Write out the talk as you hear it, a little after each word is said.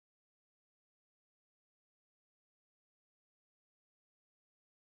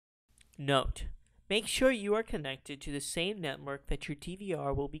Note: make sure you are connected to the same network that your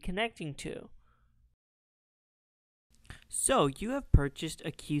DVR will be connecting to. So, you have purchased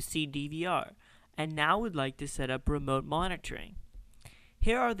a QC DVR and now would like to set up remote monitoring.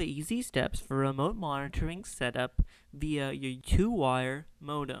 Here are the easy steps for remote monitoring setup via your 2-wire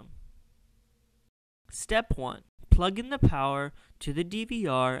modem. Step 1. Plug in the power to the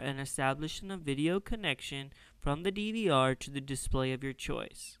DVR and establish a video connection from the DVR to the display of your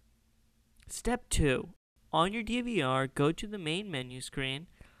choice. Step 2. On your DVR, go to the main menu screen,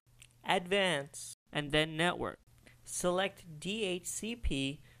 Advanced, and then Network. Select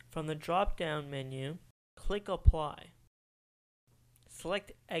DHCP from the drop-down menu, click Apply.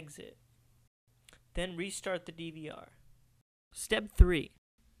 Select Exit, then restart the DVR. Step 3.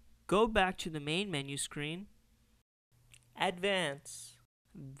 Go back to the main menu screen, Advance,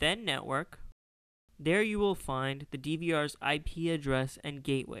 then Network. There you will find the DVR's IP address and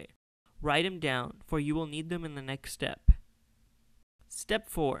gateway. Write them down, for you will need them in the next step. Step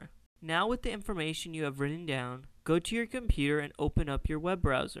 4. Now with the information you have written down, go to your computer and open up your web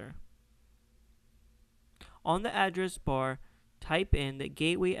browser. On the address bar, type in the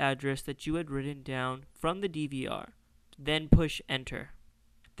gateway address that you had written down from the DVR, then push Enter.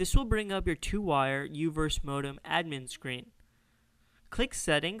 This will bring up your 2-wire UVerse modem admin screen. Click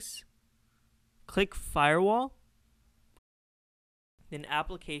Settings, click Firewall, then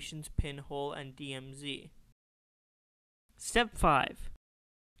Applications, Pinhole, and DMZ. Step 5.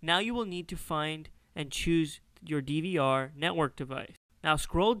 Now you will need to find and choose your DVR network device. Now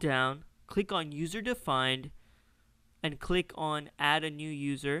scroll down, click on User Defined, and click on Add a New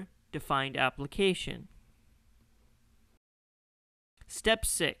User Defined Application. Step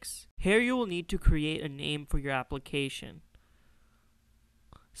 6. Here you will need to create a name for your application.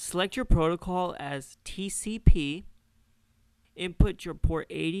 Select your protocol as TCP. Input your port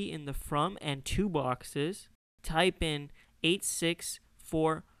 80 in the from and to boxes. Type in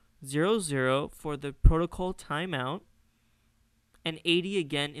 86400 for the protocol timeout and 80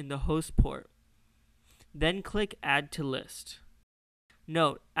 again in the host port. Then click Add to List.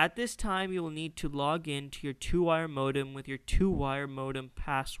 Note, at this time you will need to log in to your 2-wire modem with your 2-wire modem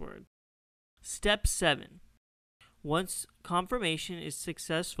password. Step 7. Once confirmation is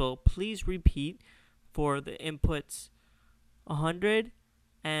successful, please repeat for the inputs 100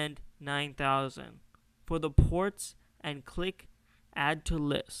 and 9000 for the ports and click Add to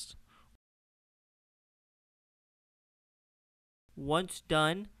List. Once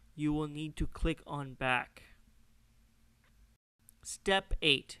done, you will need to click on Back. Step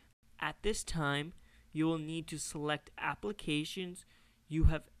 8. At this time, you will need to select applications you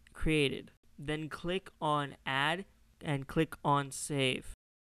have created. Then click on Add and click on Save.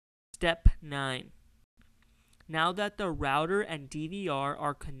 Step 9. Now that the router and DVR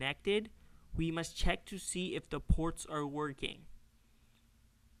are connected, we must check to see if the ports are working.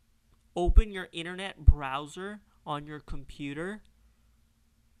 Open your internet browser on your computer.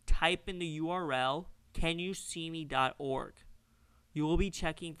 Type in the URL canyousseeme.org. You will be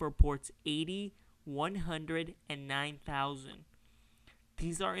checking for ports 80, 100, and 9000.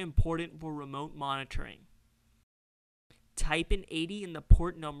 These are important for remote monitoring. Type in 80 in the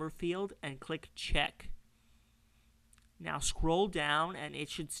port number field and click Check. Now scroll down and it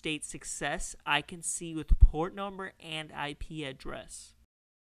should state Success I can see with port number and IP address.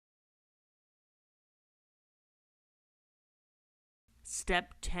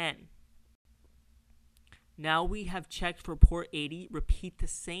 Step 10. Now we have checked for port 80, repeat the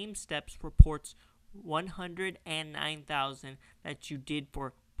same steps for ports 100 and 9000 that you did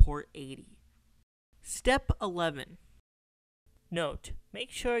for port 80. Step 11. Note, make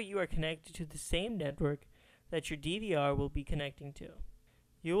sure you are connected to the same network that your DVR will be connecting to.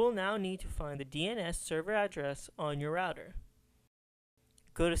 You will now need to find the DNS server address on your router.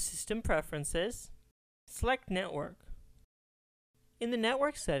 Go to System Preferences, select Network. In the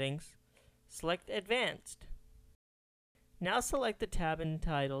network settings, select Advanced. Now select the tab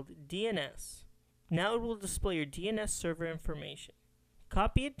entitled DNS. Now it will display your DNS server information.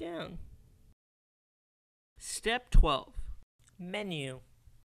 Copy it down. Step 12. Menu.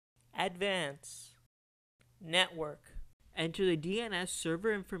 Advance. Network. Enter the DNS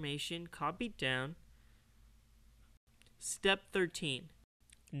server information copied down. Step 13.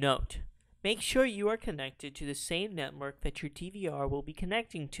 Note, make sure you are connected to the same network that your DVR will be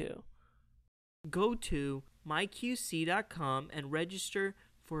connecting to. Go to myqc.com and register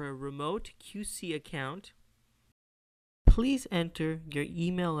for a remote QC account. Please enter your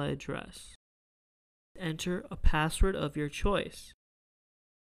email address. Enter a password of your choice.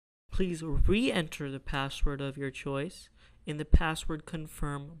 Please re-enter the password of your choice in the password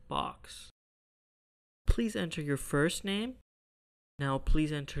confirm box. Please enter your first name. Now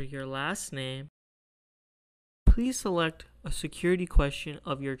please enter your last name. Please select a security question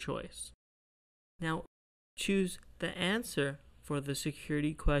of your choice. Now choose the answer for the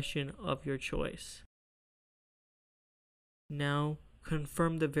security question of your choice. Now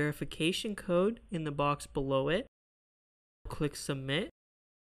confirm the verification code in the box below it. Click submit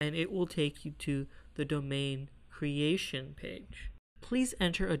and it will take you to the domain creation page. Please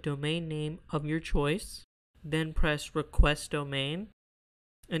enter a domain name of your choice, then press request domain,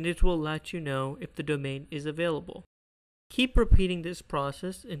 and it will let you know if the domain is available. Keep repeating this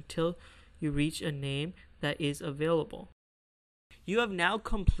process until you reach a name that is available. You have now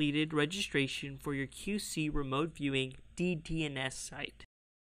completed registration for your QC remote viewing DDNS site.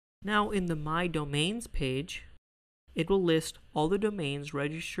 Now in the My Domains page, it will list all the domains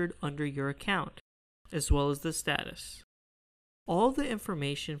registered under your account, as well as the status. All the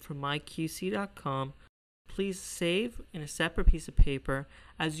information from myqc.com, please save in a separate piece of paper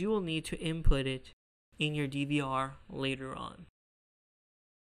as you will need to input it in your DVR later on.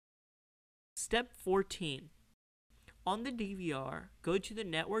 Step 14. On the DVR, go to the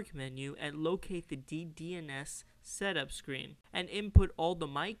network menu and locate the DDNS setup screen and input all the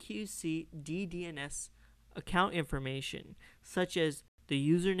myQC DDNS account information, such as the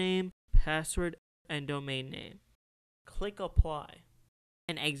username, password, and domain name. Click Apply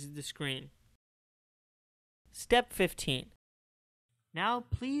and exit the screen. Step 15. Now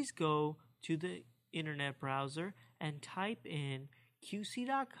please go to the internet browser and type in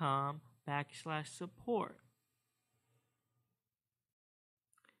qc.com/support.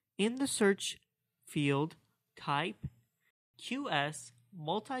 In the search field, type QS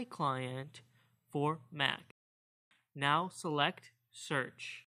multi-client for Mac. Now select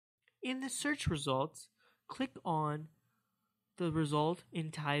Search. In the search results, click on the result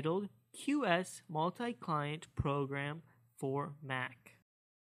entitled QS Multi-Client Program for Mac.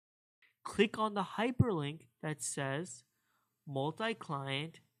 Click on the hyperlink that says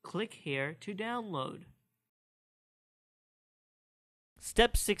Multi-Client. Click here to download.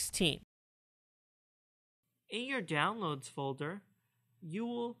 Step 16. In your Downloads folder, you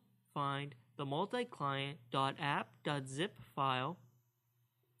will find the multiclient.app.zip file.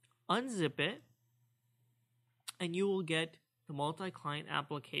 Unzip it, and you will get the multi-client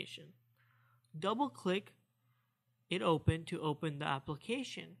application. Double-click it open to open the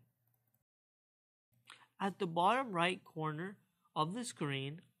application. At the bottom right corner of the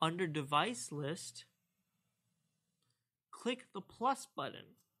screen, under Device List, click the plus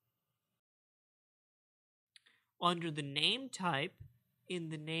button. Under the name type in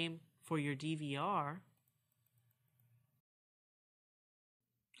the name for your DVR,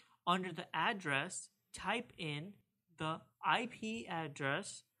 under the address, type in the IP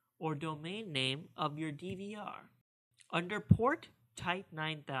address or domain name of your DVR. Under port, type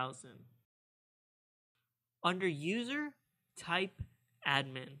 9000. Under user, type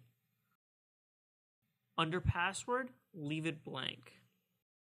admin. Under password, leave it blank.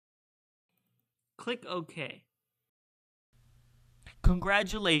 Click OK.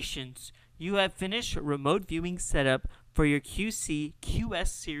 Congratulations! You have finished remote viewing setup for your QC QS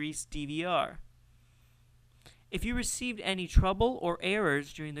Series DVR. If you received any trouble or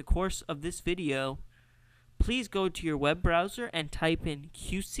errors during the course of this video, please go to your web browser and type in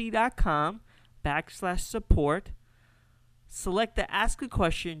qc.com/support, select the Ask a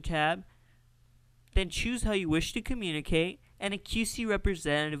Question tab, then choose how you wish to communicate, and a QC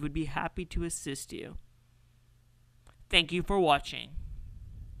representative would be happy to assist you. Thank you for watching.